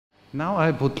Now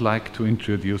I would like to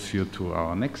introduce you to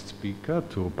our next speaker,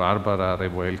 to Barbara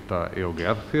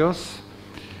Revuelta-Eugercios.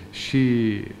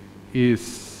 She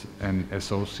is an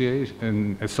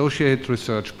associate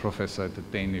research professor at the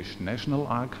Danish National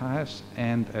Archives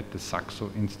and at the Saxo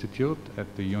Institute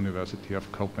at the University of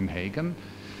Copenhagen.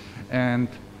 And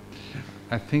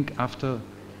I think after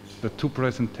the two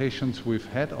presentations we've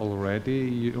had already,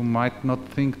 you might not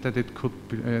think that it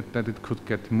could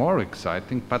get more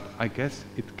exciting, but I guess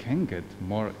it can get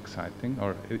more exciting,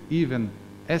 or even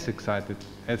as excited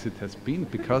as it has been,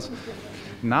 because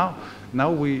now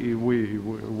we will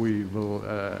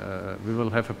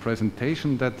have a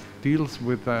presentation that deals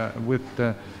with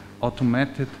the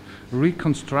automated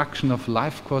reconstruction of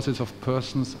life courses of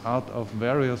persons out of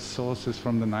various sources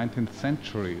from the 19th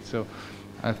century. So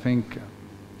I think,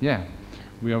 yeah,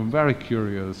 we are very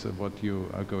curious of what you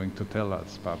are going to tell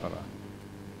us, Barbara.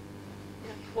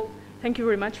 Well, thank you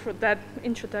very much for that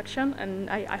introduction, and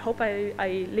I hope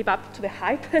I live up to the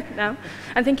hype now.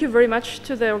 And thank you very much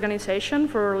to the organization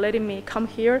for letting me come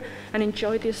here and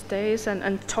enjoy these days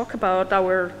and talk about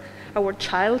our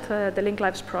child, the Linked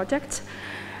Lives project.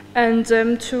 And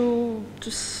to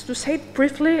say it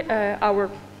briefly,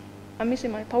 I'm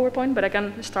missing my PowerPoint, but I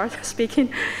can start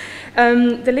speaking.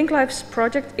 The Linked Lives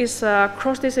project is a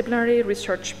cross-disciplinary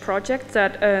research project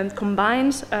that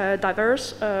combines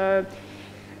diverse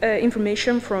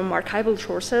information from archival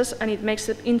sources, and it makes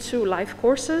it into life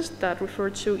courses that refer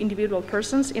to individual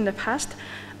persons in the past,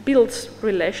 builds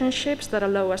relationships that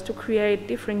allow us to create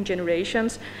different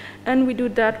generations, and we do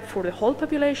that for the whole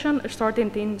population,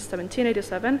 starting in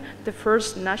 1787, the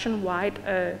first nationwide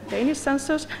Danish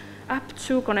census, up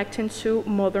to connecting to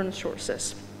modern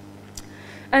sources.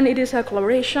 And it is a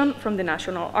collaboration from the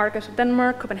National Archives of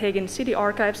Denmark, Copenhagen City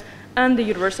Archives, and the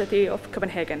University of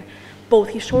Copenhagen, both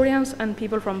historians and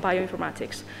people from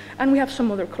bioinformatics. And we have some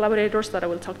other collaborators that I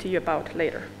will talk to you about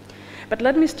later. But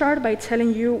let me start by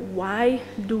telling you why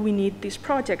do we need this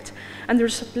project. And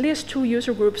there's at least two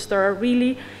user groups that are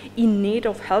really in need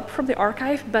of help from the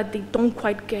archive, but they don't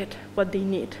quite get what they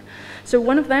need. So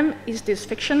one of them is this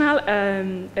fictional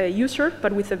user,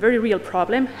 but with a very real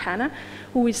problem, Hannah,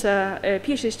 who is a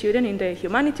PhD student in the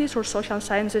humanities or social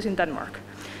sciences in Denmark.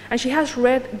 And she has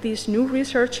read this new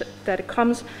research that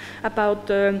comes about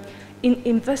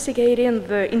investigating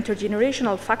the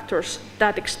intergenerational factors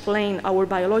that explain our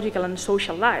biological and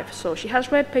social life. So she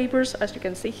has read papers, as you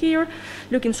can see here,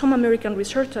 looking some American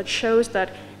research that shows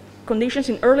that conditions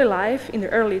in early life, in the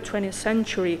early 20th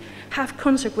century, have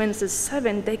consequences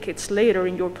 7 decades later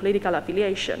in your political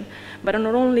affiliation, but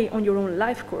not only on your own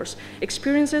life course.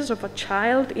 Experiences of a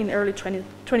child in early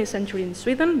 20th century in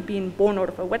Sweden, being born out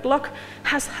of a wedlock,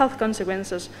 has health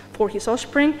consequences for his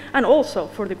offspring and also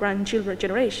for the grandchildren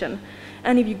generation.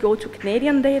 And if you go to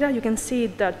Canadian data, you can see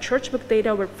that church book data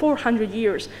over 400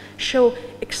 years show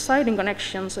exciting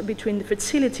connections between the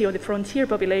fertility of the frontier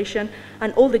population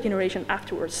and all the generation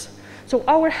afterwards. So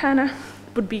our Hannah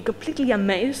would be completely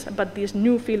amazed about this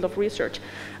new field of research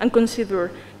and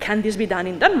consider, can this be done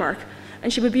in Denmark?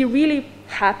 And she would be really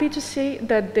happy to see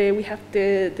that we have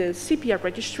the CPR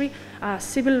registry,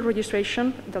 civil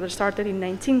registration that started in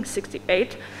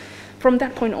 1968. From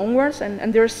that point onwards,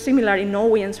 and they're similar in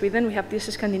Norway and Sweden, we have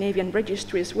these Scandinavian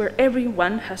registries where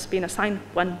everyone has been assigned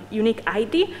one unique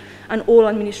ID and all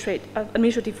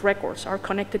administrative records are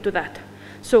connected to that.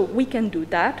 So we can do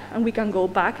that and we can go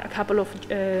back a couple of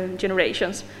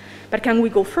generations. But can we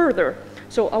go further?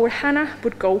 So our Hannah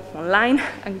would go online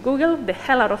and Google the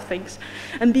hell out of things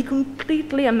and be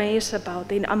completely amazed about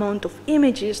the amount of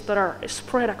images that are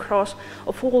spread across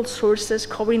of all sources,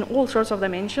 covering all sorts of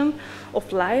dimensions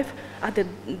of life at the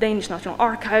Danish National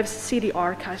Archives, city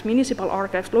archives, municipal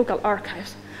archives, local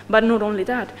archives. But not only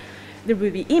that, there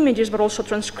will be images, but also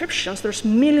transcriptions. There's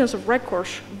millions of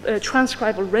records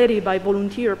transcribed already by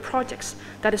volunteer projects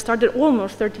that started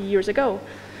almost 30 years ago.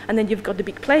 And then you've got the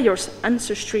big players,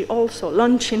 Ancestry also,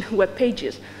 launching web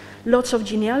pages. Lots of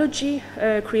genealogy,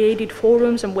 created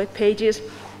forums and web pages.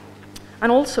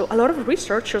 And also a lot of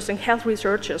researchers and health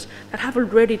researchers that have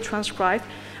already transcribed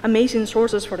amazing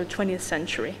sources for the 20th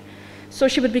century. So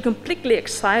she would be completely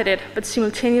excited, but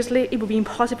simultaneously it would be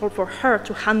impossible for her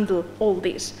to handle all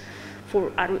this for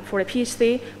a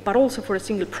PhD, but also for a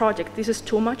single project. This is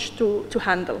too much to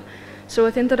handle. So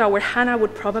I think that our Hannah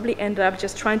would probably end up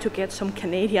just trying to get some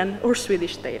Canadian or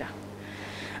Swedish data.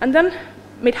 And then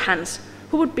meet Hans,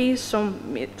 who would be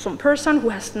some person who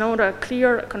has not a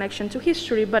clear connection to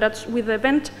history, but with the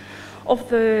event of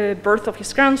the birth of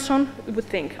his grandson, he would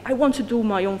think, I want to do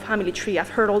my own family tree, I've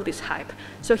heard all this hype.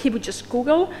 So he would just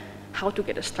Google how to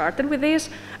get started with this,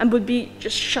 and would be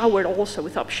just showered also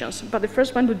with options. But the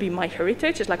first one would be My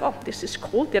Heritage. It's like, oh, this is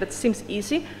cool, that seems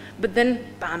easy, but then,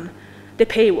 bam, the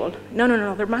paywall.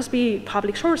 No, there must be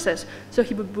public sources. So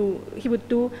he would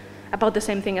do about the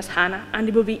same thing as Hannah, and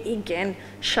it would be, again,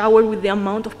 showered with the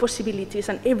amount of possibilities,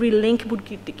 and every link would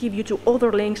give you to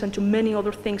other links and to many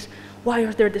other things. Why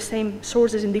are there the same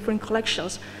sources in different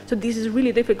collections? So this is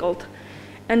really difficult.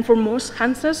 And for most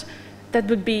Hanses, that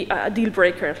would be a deal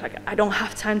breaker. Like, I don't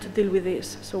have time to deal with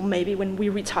this, so maybe when we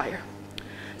retire.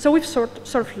 So we've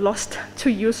sort of lost 2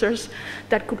 users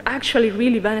that could actually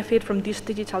really benefit from these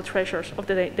digital treasures of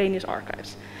the Danish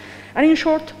archives. And in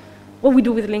short, what we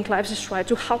do with Link Lives is try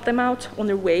to help them out on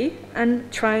their way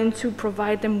and trying to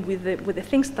provide them with the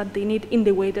things that they need in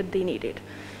the way that they need it.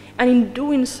 And in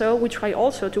doing so, we try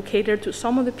also to cater to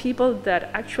some of the people that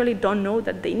actually don't know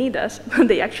that they need us, but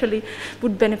they actually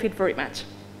would benefit very much.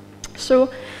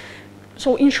 So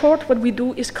in short, what we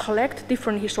do is collect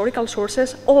different historical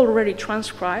sources already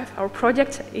transcribed. Our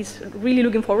project is really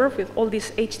looking forward with all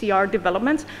these HDR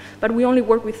developments, but we only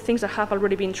work with things that have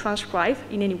already been transcribed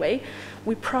in any way.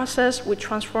 We process, we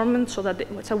transform them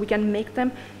so we can make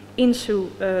them into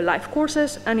live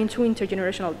courses and into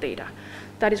intergenerational data.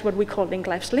 That is what we call Link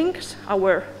Lives Links,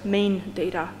 our main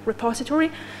data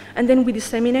repository. And then we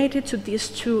disseminate it to these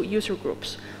 2 user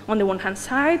groups. On the one hand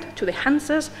side, to the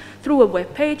Hanses, through a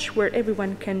web page where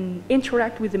everyone can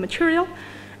interact with the material,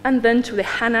 and then to the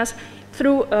Hannas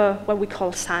through what we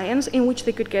call science, in which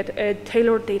they could get a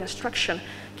tailored data structure,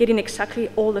 getting exactly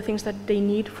all the things that they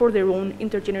need for their own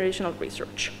intergenerational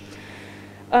research.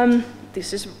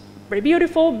 This is very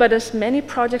beautiful, but as many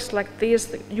projects like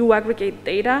this, you aggregate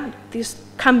data, this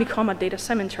can become a data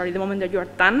cemetery. The moment that you are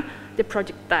done, the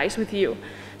project dies with you.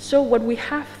 So what we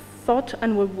have thought,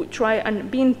 and what we try, and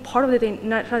being part of the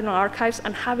National Archives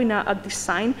and having a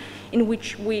design in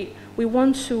which we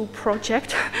want to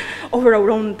project over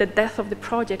our own the death of the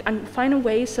project and find a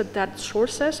way so that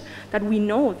sources that we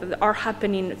know that are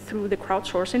happening through the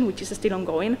crowdsourcing, which is still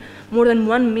ongoing, more than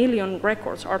 1 million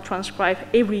records are transcribed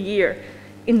every year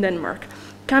in Denmark,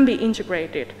 can be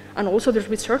integrated. And also there's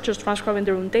researchers transcribing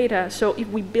their own data. So if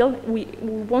we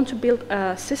want to build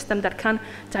a system that can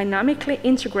dynamically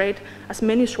integrate as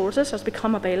many sources as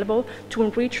become available to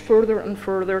enrich further and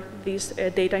further this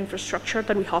data infrastructure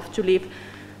that we have to live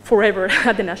forever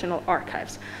at the National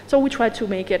Archives. So we try to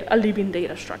make it a living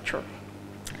data structure.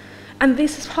 And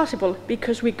this is possible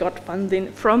because we got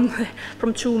funding from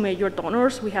 2 major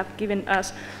donors. We have given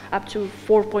us up to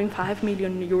 4.5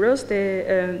 million euros,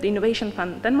 the Innovation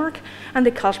Fund Denmark and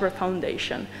the Carlsberg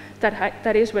Foundation.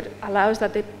 That is what allows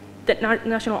that the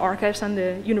National Archives and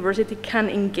the university can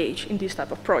engage in this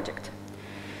type of project.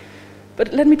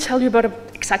 But let me tell you about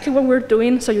exactly what we're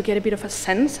doing so you get a bit of a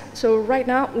sense. So right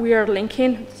now we are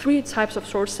linking 3 types of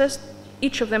sources.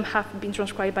 Each of them have been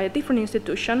transcribed by a different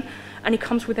institution, and it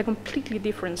comes with a completely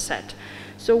different set.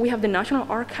 So we have the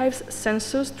National Archives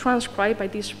census transcribed by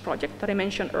this project that I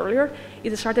mentioned earlier.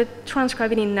 It started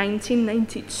transcribing in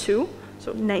 1992.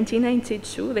 So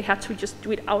 1992, they had to just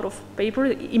do it out of paper.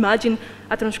 Imagine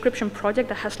a transcription project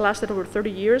that has lasted over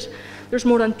 30 years. There's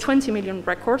more than 20 million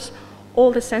records.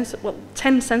 All the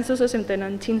 10 censuses in the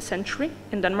 19th century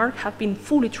in Denmark have been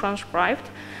fully transcribed.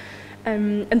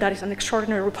 And that is an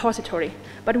extraordinary repository.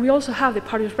 But we also have the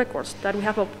Paris records that we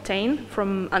have obtained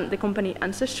from the company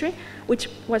Ancestry, which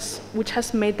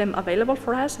has made them available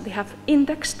for us. They have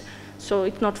indexed, so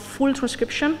it's not full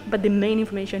transcription, but the main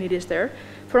information it is there,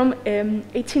 from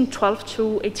 1812 to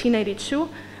 1882,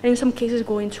 and in some cases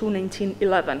going to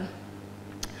 1911.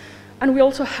 And we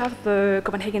also have the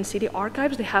Copenhagen City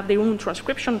Archives. They have their own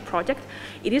transcription project.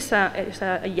 It is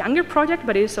a younger project,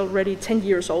 but it is already 10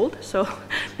 years old, so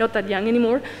not that young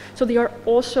anymore. So they are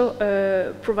also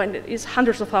providing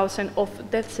hundreds of thousands of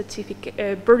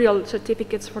burial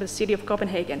certificates for the city of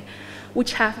Copenhagen,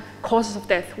 which have causes of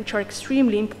death, which are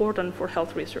extremely important for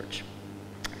health research.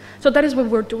 So that is what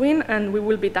we're doing, and we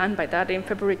will be done by that in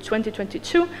February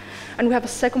 2022. And we have a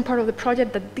second part of the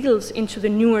project that deals into the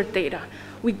newer data.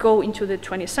 We go into the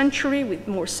 20th century with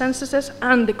more censuses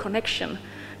and the connection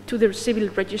to the civil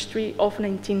registry of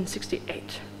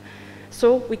 1968.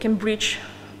 So we can bridge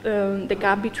the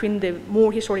gap between the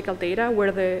more historical data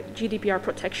where the GDPR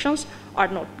protections are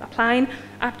not applying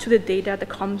up to the data that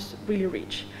comes really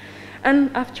rich.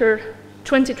 And after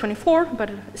 2024,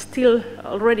 but still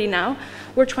already now,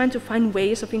 we're trying to find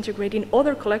ways of integrating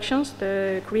other collections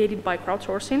created by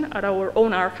crowdsourcing at our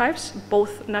own archives.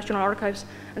 Both National Archives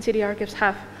and City Archives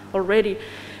have already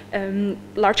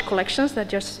large collections that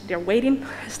they're waiting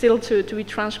still to be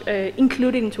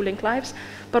included into linked lives,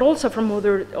 but also from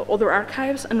other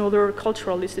archives and other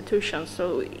cultural institutions.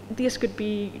 So this could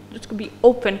be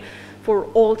open for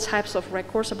all types of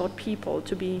records about people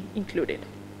to be included.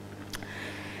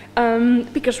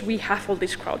 Because we have all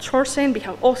this crowdsourcing, we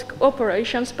have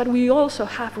operations, but we also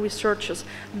have researchers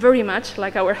very much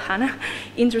like our Hannah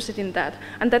interested in that.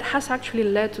 And that has actually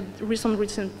led to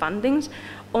recent fundings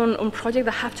on projects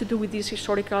that have to do with this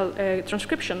historical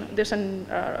transcription. There's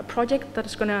a project that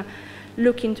is going to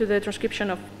look into the transcription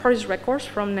of Paris records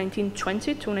from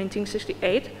 1920 to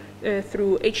 1968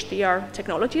 through HDR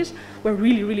technologies. We're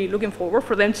really looking forward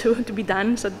for them to be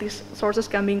done so these sources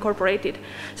can be incorporated.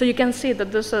 So you can see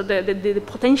that the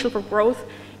potential for growth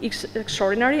is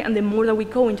extraordinary, and the more that we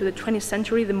go into the 20th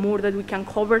century, the more that we can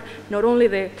cover not only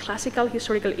the classical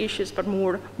historical issues, but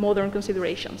more modern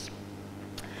considerations.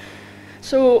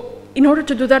 So in order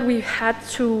to do that, we had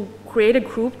to create a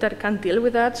group that can deal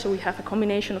with that. So we have a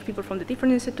combination of people from the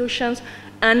different institutions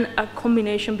and a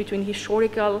combination between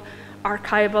historical,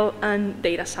 archival, and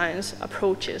data science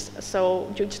approaches.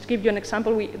 So just to give you an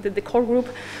example, the core group,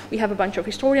 we have a bunch of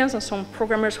historians and some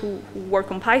programmers who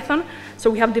work on Python. So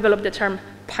we have developed the term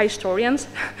PyHistorians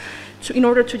in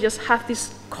order to just have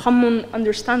this common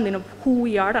understanding of who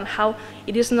we are and how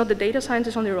it is not the data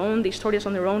scientists on their own, the historians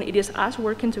on their own, it is us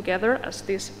working together as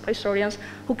these historians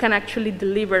who can actually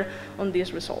deliver on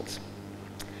these results.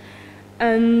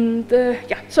 And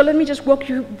yeah, so let me just walk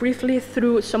you briefly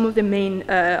through some of the main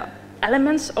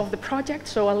elements of the project.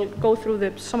 So I'll go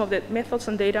through some of the methods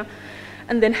and data,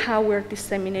 and then how we're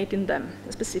disseminating them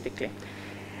specifically.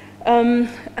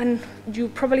 And you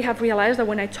probably have realized that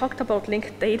when I talked about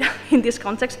linked data in this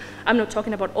context, I'm not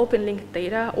talking about open linked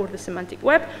data or the semantic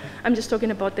web. I'm just talking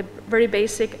about the very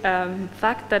basic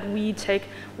fact that we take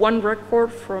one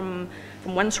record from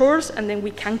one source, and then we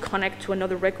can connect to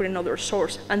another record in another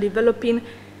source, and developing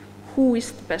who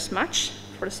is the best match,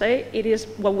 per se, it is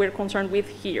what we're concerned with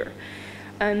here.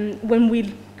 And when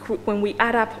we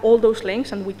add up all those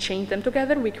links and we chain them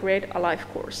together, we create a live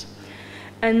course.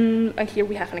 And here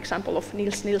we have an example of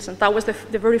Niels Nielsen. That was the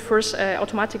very first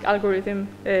automatic algorithm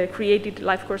created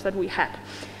live course that we had.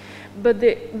 But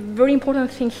the very important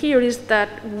thing here is that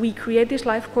we create these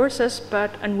live courses,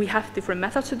 and we have different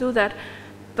methods to do that,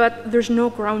 but there's no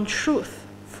ground truth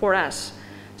for us.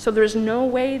 So there's no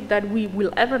way that we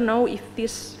will ever know if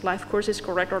this live course is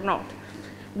correct or not.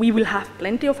 We will have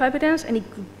plenty of evidence, and it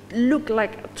could look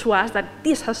like to us that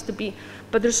this has to be,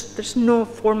 but there's no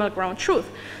formal ground truth.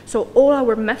 So all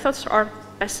our methods are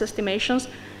best estimations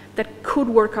that could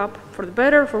work up for the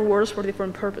better, for worse, for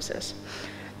different purposes.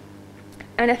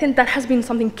 And I think that has been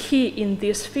something key in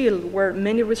this field, where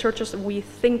many researchers, we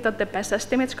think that the best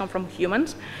estimates come from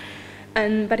humans,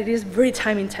 but it is very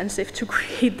time intensive to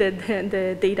create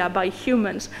the data by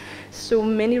humans. So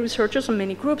many researchers and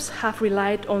many groups have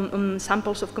relied on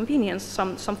samples of convenience,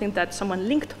 something that someone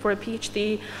linked for a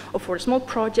PhD or for a small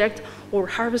project, or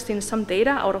harvesting some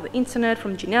data out of the internet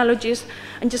from genealogies,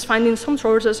 and just finding some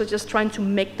sources or just trying to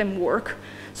make them work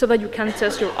so that you can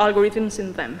test your algorithms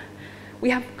in them.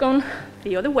 We have gone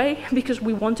the other way because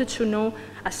we wanted to know,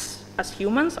 as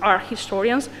humans, our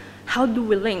historians, how do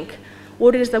we link?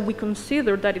 What is that we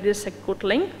consider that it is a good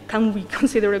link? Can we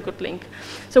consider a good link?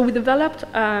 So we developed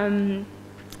a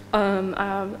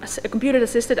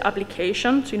computer-assisted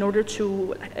application in order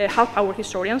to help our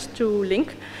historians to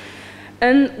link.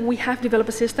 And we have developed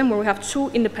a system where we have two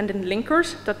independent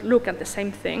linkers that look at the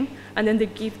same thing, and then they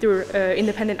give their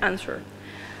independent answer.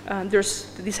 There's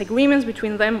disagreements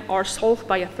between them are solved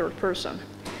by a third person.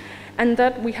 And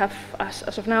that we have,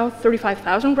 as of now,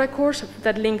 35,000 records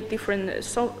that link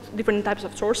different types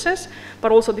of sources,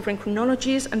 but also different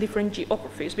chronologies and different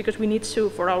geographies, because we need to,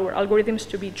 for our algorithms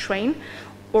to be trained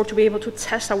or to be able to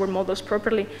test our models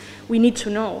properly, we need to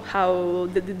know how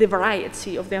the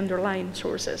variety of the underlying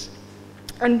sources.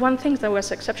 And one thing that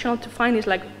was exceptional to find is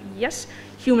like, yes,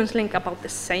 humans link about the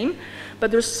same, but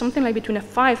there's something like between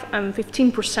 5 and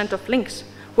 15% of links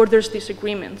where there's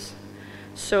disagreements.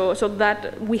 So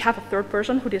that we have a third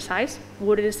person who decides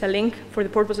what is a link for the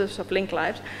purposes of linked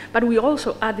lives, but we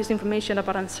also add this information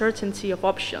about uncertainty of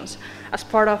options as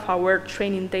part of our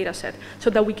training data set so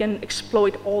that we can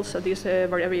exploit also this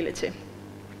variability.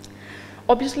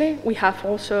 Obviously, we have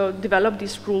also developed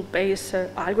these rule-based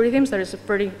algorithms that is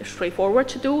very straightforward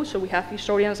to do. So we have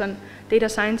historians and data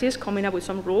scientists coming up with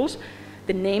some rules.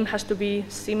 The name has to be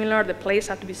similar, the place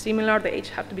has to be similar, the age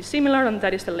has to be similar, and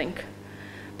that is the link.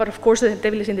 But of course, the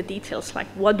devil is in the details, like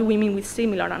what do we mean with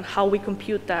similar and how we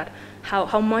compute that?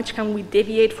 How much can we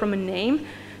deviate from a name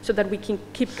so that we can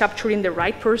keep capturing the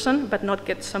right person, but not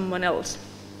get someone else.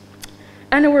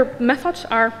 And our methods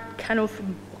are kind of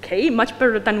okay, much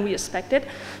better than we expected.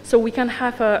 So we can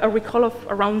have a recall of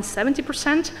around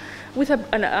 70% with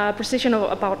a precision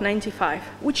of about 95,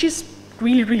 which is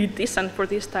really, really decent for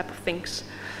these type of things.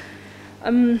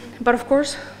 But of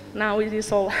course, now it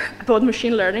is all about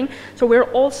machine learning. So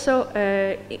we're also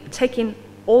taking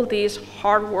all this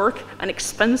hard work and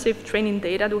expensive training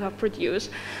data that we have produced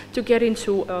to get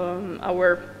into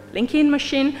our linking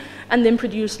machine and then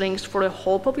produce links for the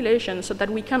whole population so that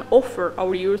we can offer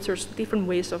our users different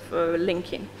ways of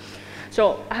linking.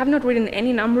 So I have not written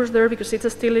any numbers there because it's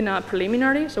still in a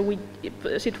preliminary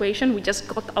situation. We just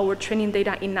got our training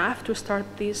data enough to start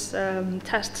these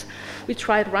tests. We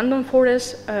tried random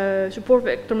forest, support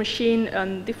vector machine,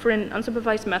 and different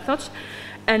unsupervised methods.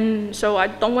 And so I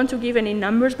don't want to give any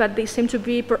numbers, but they seem to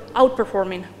be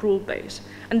outperforming rule-based.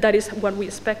 And that is what we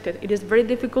expected. It is very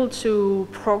difficult to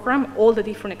program all the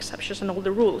different exceptions and all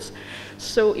the rules.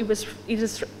 So it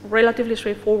is relatively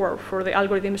straightforward for the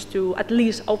algorithms to at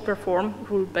least outperform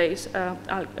rule-based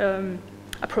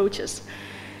approaches.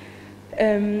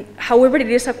 However, it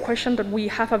is a question that we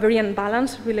have a very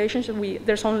unbalanced relationship.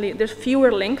 There's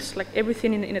fewer links, like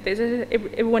everything in a data.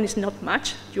 Everyone is not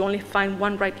matched. You only find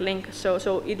one right link.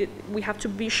 So we have to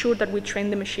be sure that we train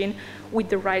the machine with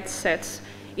the right sets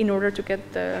in order to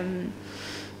get the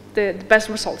best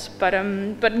results. But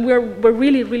we're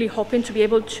really, really hoping to be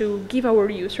able to give our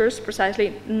users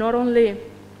precisely not only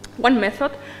one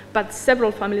method, but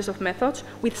several families of methods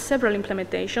with several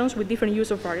implementations with different use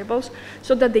of variables,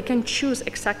 so that they can choose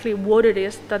exactly what it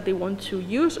is that they want to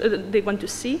use, they want to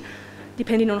see,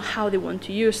 depending on how they want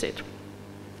to use it.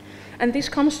 And this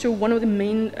comes to one of the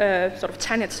main sort of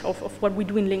tenets of what we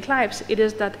do in Link Lives. It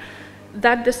is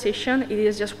that decision, it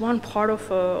is just one part of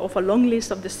a long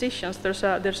list of decisions. There's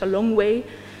a long way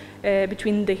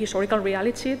between the historical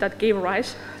reality that gave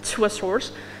rise to a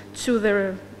source to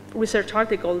the research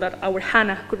article that our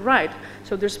Hannah could write.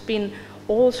 So there's been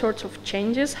all sorts of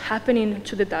changes happening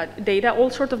to the data, all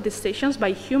sorts of decisions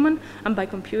by human and by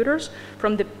computers,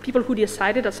 from the people who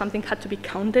decided that something had to be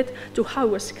counted, to how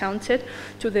it was counted,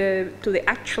 to the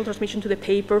actual transmission to the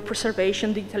paper,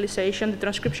 preservation, digitalization, the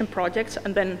transcription projects,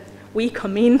 and then we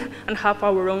come in and have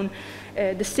our own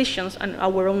decisions and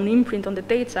our own imprint on the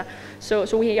data. So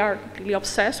we are really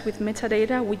obsessed with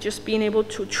metadata, with just being able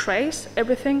to trace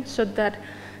everything so that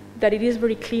it is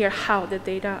very clear how the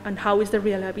data and how is the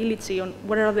reliability, on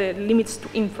what are the limits to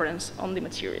inference on the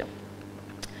material.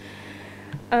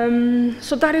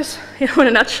 So that is, in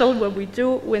a nutshell, what we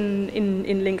do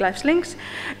in Link Lives Links.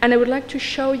 And I would like to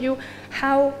show you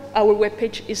how our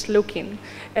webpage is looking.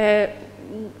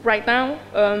 Right now,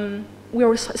 we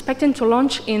are expecting to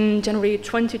launch in January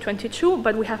 2022,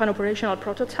 but we have an operational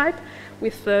prototype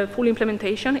with full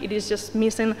implementation. It is just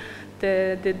missing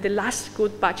the last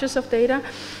good batches of data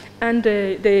and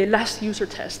the last user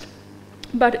test.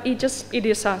 But it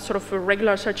is a sort of a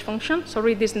regular search function. So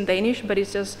read this in Danish, but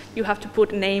it's just you have to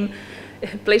put name,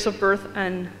 place of birth,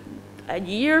 and a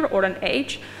year or an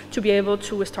age to be able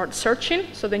to start searching.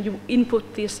 So then you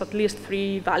input these at least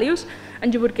 3 values,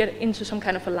 and you would get into some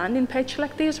kind of a landing page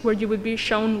like this, where you would be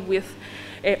shown with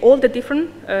all the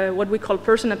different, what we call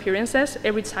person appearances,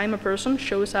 every time a person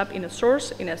shows up in a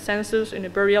source, in a census, in a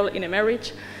burial, in a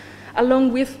marriage,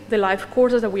 along with the live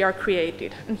courses that we are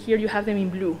created. And here you have them in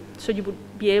blue. So you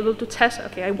would be able to test,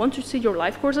 okay, I want to see your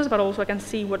live courses, but also I can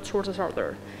see what sources are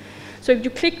there. So if you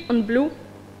click on blue,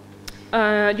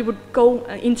 you would go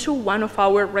into one of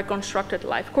our reconstructed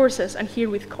live courses. And here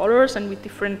with colors and with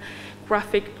different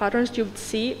graphic patterns, you would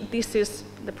see this is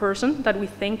the person that we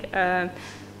think that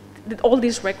all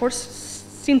these records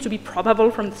seem to be probable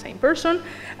from the same person.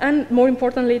 And more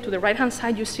importantly, to the right-hand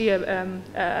side, you see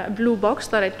a blue box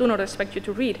that I do not expect you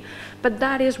to read. But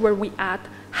that is where we add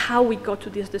how we got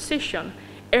to this decision.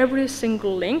 Every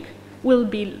single link will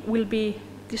be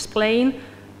displaying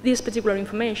this particular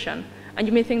information. And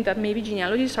you may think that maybe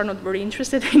genealogists are not very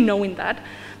interested in knowing that,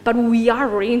 but we are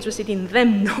very interested in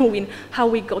them knowing how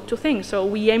we got to things. So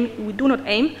we do not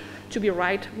aim to be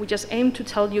right. We just aim to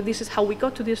tell you this is how we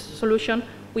got to this solution.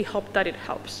 We hope that it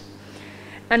helps.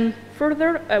 And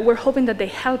further, we're hoping that they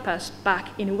help us back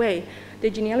in a way. The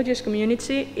genealogist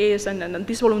community is, and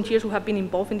these volunteers who have been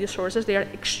involved in these sources, they are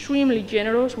extremely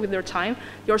generous with their time.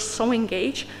 They're so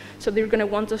engaged, so they're going to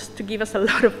want us to give us a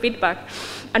lot of feedback.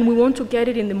 And we want to get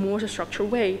it in the most structured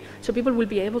way. So people will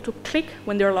be able to click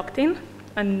when they're logged in,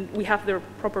 and we have their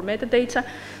proper metadata.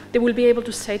 They will be able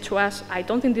to say to us, I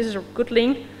don't think this is a good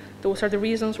link, those are the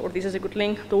reasons, or this is a good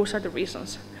link, those are the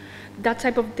reasons. That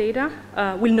type of data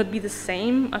will not be the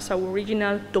same as our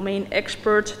original domain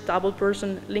expert, double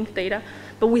person linked data,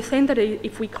 but we think that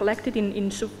if we collect it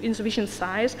in sufficient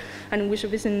size and with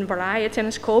sufficient variety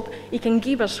and scope, it can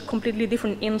give us completely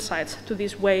different insights to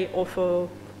this way of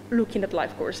looking at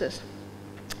live courses.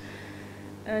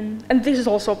 And this is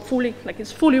also fully,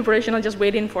 it's fully operational, just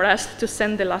waiting for us to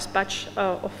send the last batch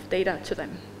of data to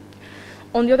them.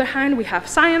 On the other hand, we have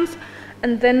science,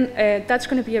 and then that's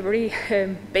going to be a very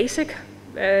basic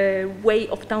way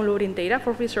of downloading data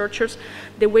for researchers.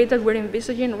 The way that we're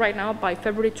envisaging right now by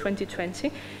February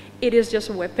 2020, it is just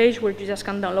a web page where you just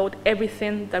can download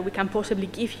everything that we can possibly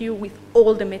give you with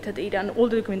all the metadata and all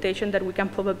the documentation that we can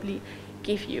probably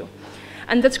give you.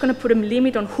 And that's going to put a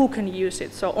limit on who can use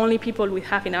it. So only people who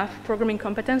have enough programming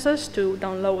competences to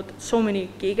download so many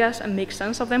gigas and make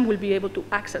sense of them will be able to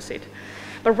access it.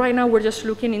 But right now we're just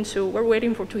looking into, we're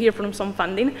waiting to hear from some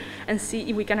funding and see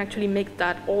if we can actually make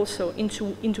that also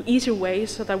into easier ways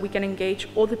so that we can engage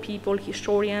all the people,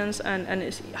 historians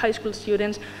and high school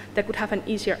students that could have an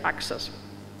easier access.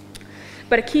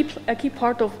 But a key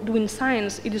part of doing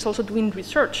science, it is also doing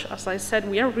research. As I said,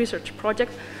 we are a research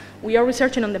project. We are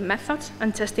researching on the methods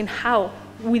and testing how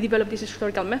we develop these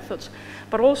historical methods.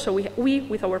 But also, we,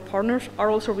 with our partners, are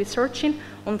also researching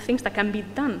on things that can be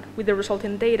done with the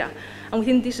resulting data. And we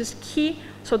think this is key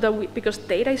so that because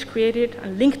data is created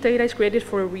and linked data is created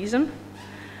for a reason.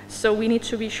 So we need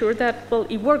to be sure that, well,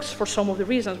 it works for some of the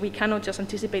reasons. We cannot just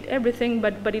anticipate everything,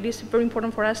 but it is very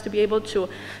important for us to be able to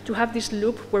have this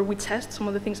loop where we test some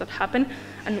of the things that happen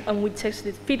and we test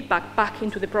the feedback back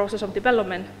into the process of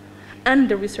development. And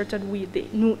the research that the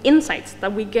new insights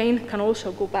that we gain can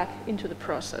also go back into the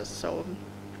process. So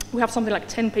we have something like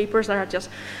 10 papers that are just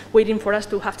waiting for us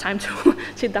to have time to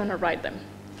sit down and write them.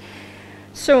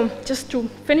 So just to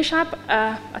finish up,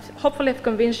 hopefully I've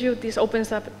convinced you this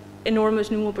opens up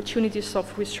enormous new opportunities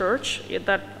of research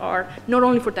that are not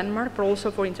only for Denmark, but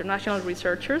also for international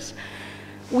researchers.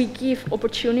 We give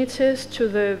opportunities to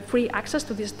the free access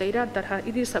to this data that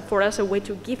it is for us a way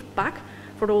to give back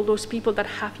for all those people that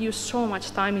have used so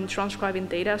much time in transcribing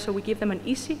data, so we give them an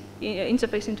easy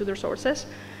interface into their sources.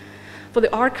 For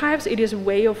the archives, it is a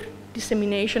way of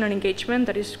dissemination and engagement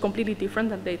that is completely different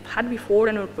than they've had before,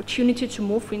 an opportunity to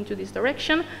move into this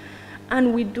direction.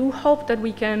 And we do hope that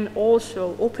we can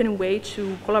also open a way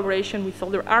to collaboration with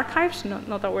other archives,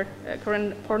 not our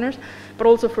current partners, but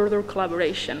also further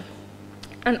collaboration.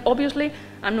 And obviously,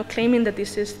 I'm not claiming that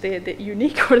this is the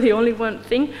unique or the only one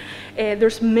thing.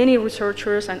 There's many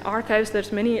researchers and archives,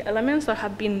 there's many elements that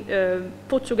have been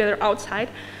put together outside.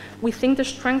 We think the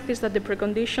strength is that the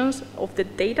preconditions of the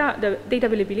data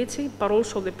availability, but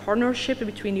also the partnership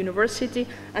between university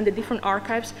and the different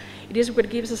archives, it is what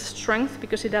gives us strength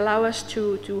because it allows us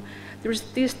there's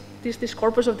this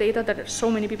corpus of data that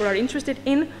so many people are interested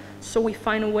in, so we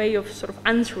find a way of sort of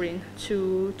answering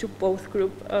to both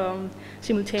groups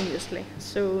simultaneously.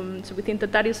 So we think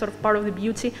that is sort of part of the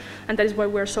beauty, and that is why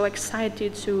we're so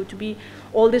excited to be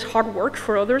all this hard work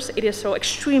for others. It is so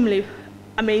extremely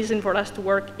amazing for us to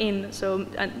work in, so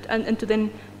and to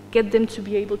then get them to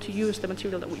be able to use the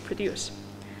material that we produce.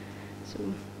 So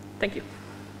thank you.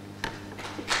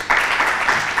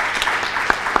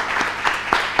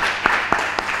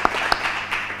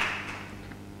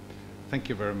 Thank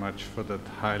you very much for that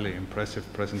highly impressive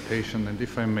presentation. And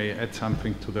if I may add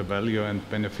something to the value and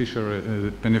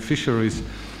beneficiaries,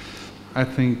 I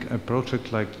think a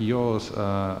project like yours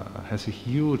has a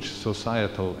huge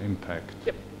societal impact.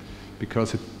 Yep.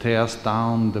 Because it tears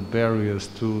down the barriers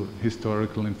to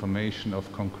historical information of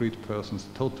concrete persons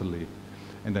totally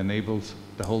and enables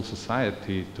the whole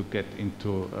society to get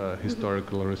into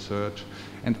historical research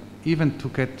and even to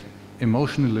get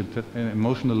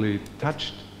emotionally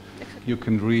touched. You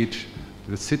can reach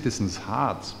the citizens'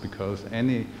 hearts because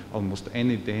almost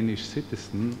any Danish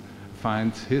citizen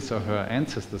finds his or her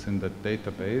ancestors in that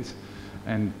database,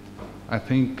 and I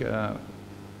think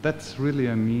that's really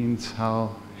a means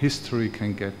how history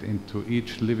can get into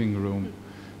each living room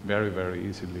very, very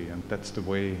easily, and that's the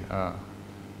way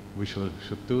we should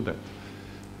do that.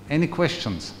 Any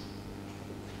questions?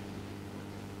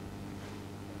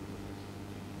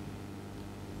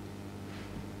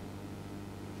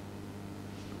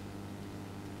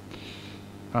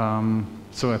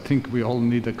 So I think we all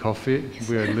need a coffee.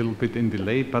 We're a little bit in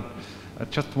delay, but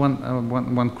just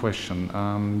one question.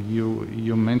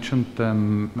 You mentioned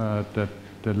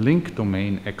the link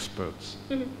domain experts.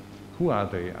 Mm-hmm. Who are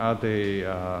they? Are they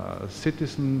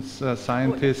citizens,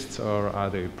 scientists, or are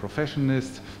they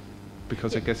professionists?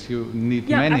 Because I guess you need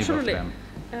many absolutely. of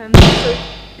them. So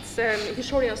as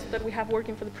historians that we have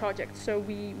working for the project. So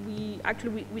we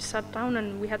actually sat down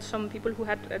and we had some people who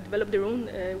had developed their own.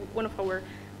 One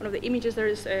of the images there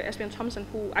is Esbjørn Thomsen,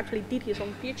 who actually did his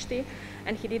own PhD,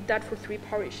 and he did that for 3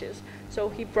 parishes. So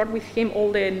he brought with him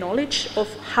all the knowledge of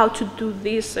how to do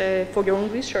this for your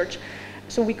own research.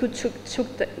 So we could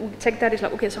take that as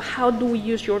like, okay, so how do we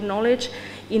use your knowledge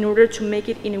in order to make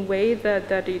it in a way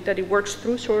that it works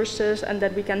through sources and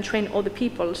that we can train all the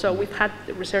people. So we've had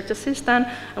the research assistant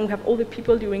and we have all the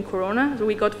people during Corona. So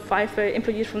we got 5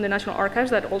 employees from the National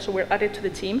Archives that also were added to the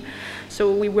team. So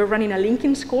we were running a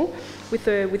linking school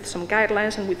with some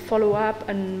guidelines and with follow-up.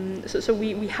 And so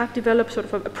we have developed sort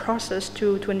of a process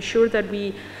to ensure that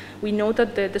we know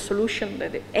that the solution,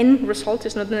 the end result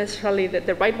is not necessarily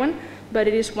the right one, but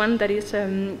it is one that is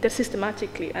that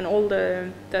systematically and all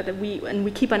that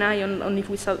we keep an eye on if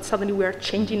we suddenly we are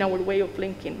changing our way of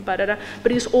linking. But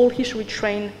it is all history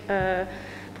trained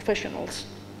professionals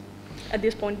at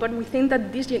this point. But we think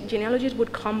that these genealogies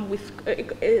would come with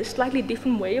a slightly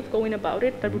different way of going about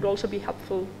it that would also be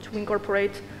helpful to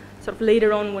incorporate sort of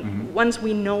later on when once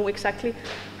we know exactly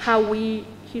how we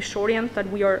historians that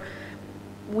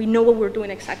we know what we're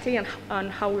doing exactly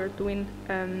and how we're doing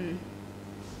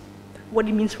what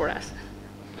it means for us.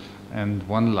 And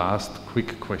one last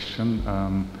quick question.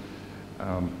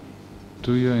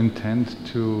 Do you intend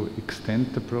to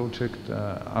extend the project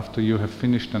after you have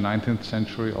finished the 19th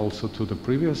century also to the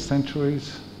previous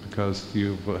centuries? Because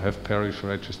you have parish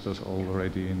registers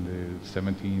already in the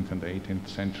 17th and 18th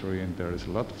century, and there is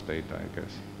a lot of data, I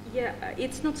guess. Yeah,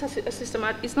 it's not as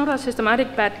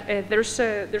systematic, but there's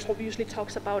obviously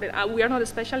talks about it. We are not a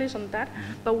specialist on that,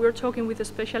 but we're talking with a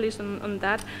specialist on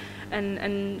that,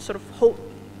 and sort of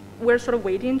we're sort of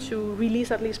waiting to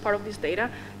release at least part of this data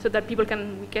so that people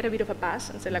we get a bit of a buzz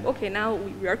and say like, okay, now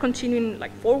we are continuing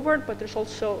like forward, but there's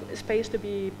also a space to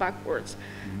be backwards,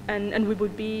 and we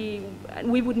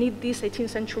would need these 18th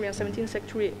century and 17th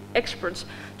century experts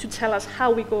to tell us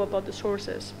how we go about the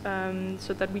sources,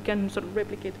 so that we can sort of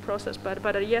replicate the process.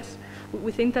 But yes,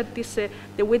 we think that this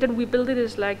the way that we build it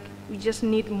is like we just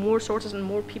need more sources and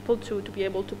more people to be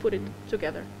able to put it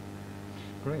together.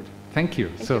 Great, thank you.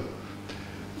 Thank you.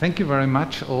 Thank you very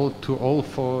much to all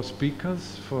 4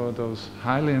 speakers for those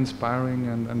highly inspiring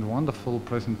and wonderful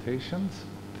presentations.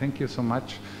 Thank you so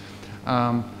much.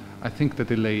 I think the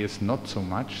delay is not so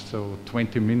much, so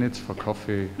 20 minutes for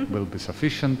coffee will be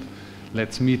sufficient.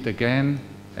 Let's meet again,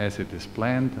 as it is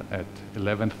planned, at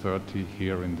 11:30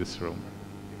 here in this room.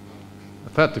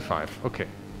 35, okay,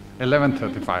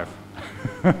 11:35.